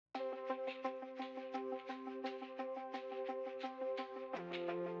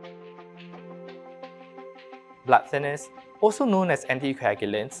Blood thinners, also known as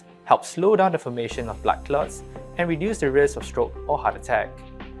anticoagulants, help slow down the formation of blood clots and reduce the risk of stroke or heart attack.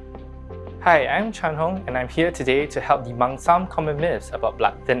 Hi, I'm Chan Hong and I'm here today to help debunk some common myths about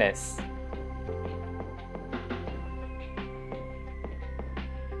blood thinners.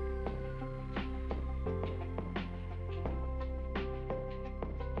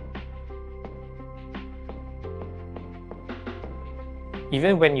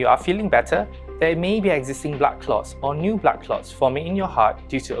 Even when you are feeling better, there may be existing blood clots or new blood clots forming in your heart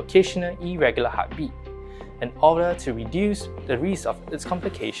due to occasional irregular heartbeat. In order to reduce the risk of its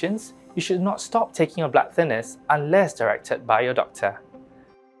complications, you should not stop taking your blood thinners unless directed by your doctor.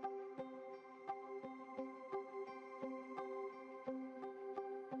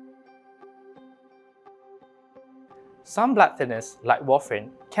 Some blood thinners, like warfarin,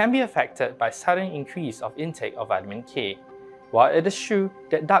 can be affected by sudden increase of intake of vitamin K. While it is true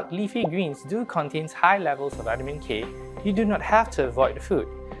that dark leafy greens do contain high levels of vitamin K, you do not have to avoid the food.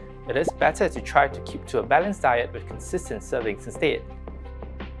 It is better to try to keep to a balanced diet with consistent servings instead.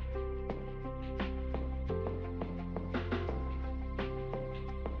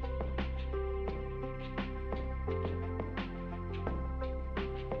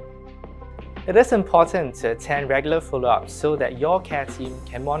 It is important to attend regular follow-ups so that your care team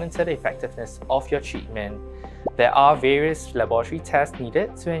can monitor the effectiveness of your treatment. There are various laboratory tests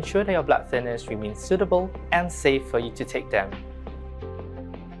needed to ensure that your blood thinners remain suitable and safe for you to take them.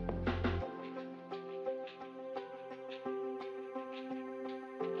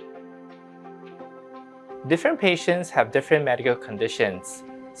 Different patients have different medical conditions.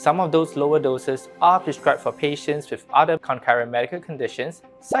 Some of those lower doses are prescribed for patients with other concurrent medical conditions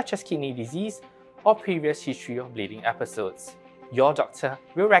such as kidney disease or previous history of bleeding episodes. Your doctor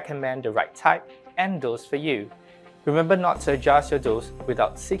will recommend the right type and dose for you. Remember not to adjust your dose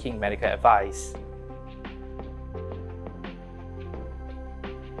without seeking medical advice.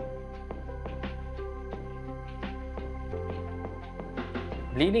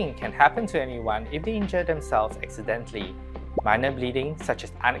 Bleeding can happen to anyone if they injure themselves accidentally. Minor bleeding such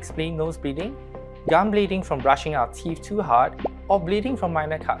as unexplained nose bleeding, gum bleeding from brushing our teeth too hard, or bleeding from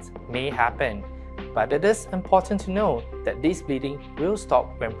minor cuts may happen. But it is important to know that this bleeding will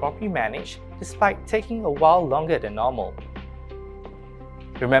stop when properly managed despite taking a while longer than normal.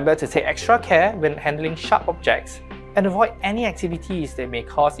 Remember to take extra care when handling sharp objects and avoid any activities that may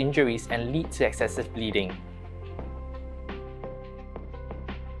cause injuries and lead to excessive bleeding.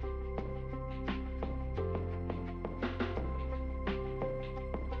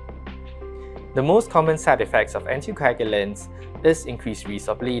 The most common side effects of anticoagulants is increased risk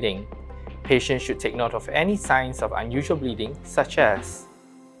of bleeding. Patients should take note of any signs of unusual bleeding such as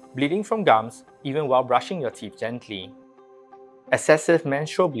bleeding from gums even while brushing your teeth gently, excessive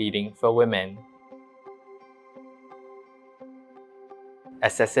menstrual bleeding for women,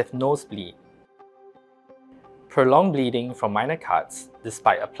 excessive nosebleed, prolonged bleeding from minor cuts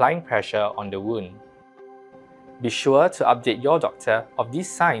despite applying pressure on the wound. Be sure to update your doctor of these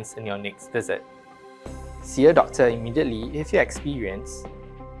signs in your next visit. See a doctor immediately if you experience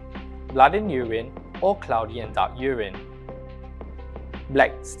blood in urine or cloudy and dark urine,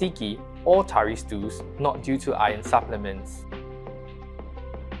 black, sticky or tarry stools not due to iron supplements,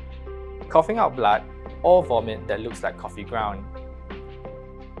 coughing out blood or vomit that looks like coffee ground,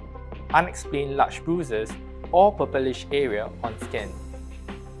 unexplained large bruises or purplish area on skin,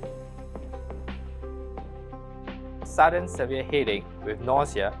 sudden severe headache with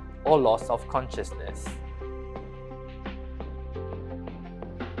nausea or loss of consciousness.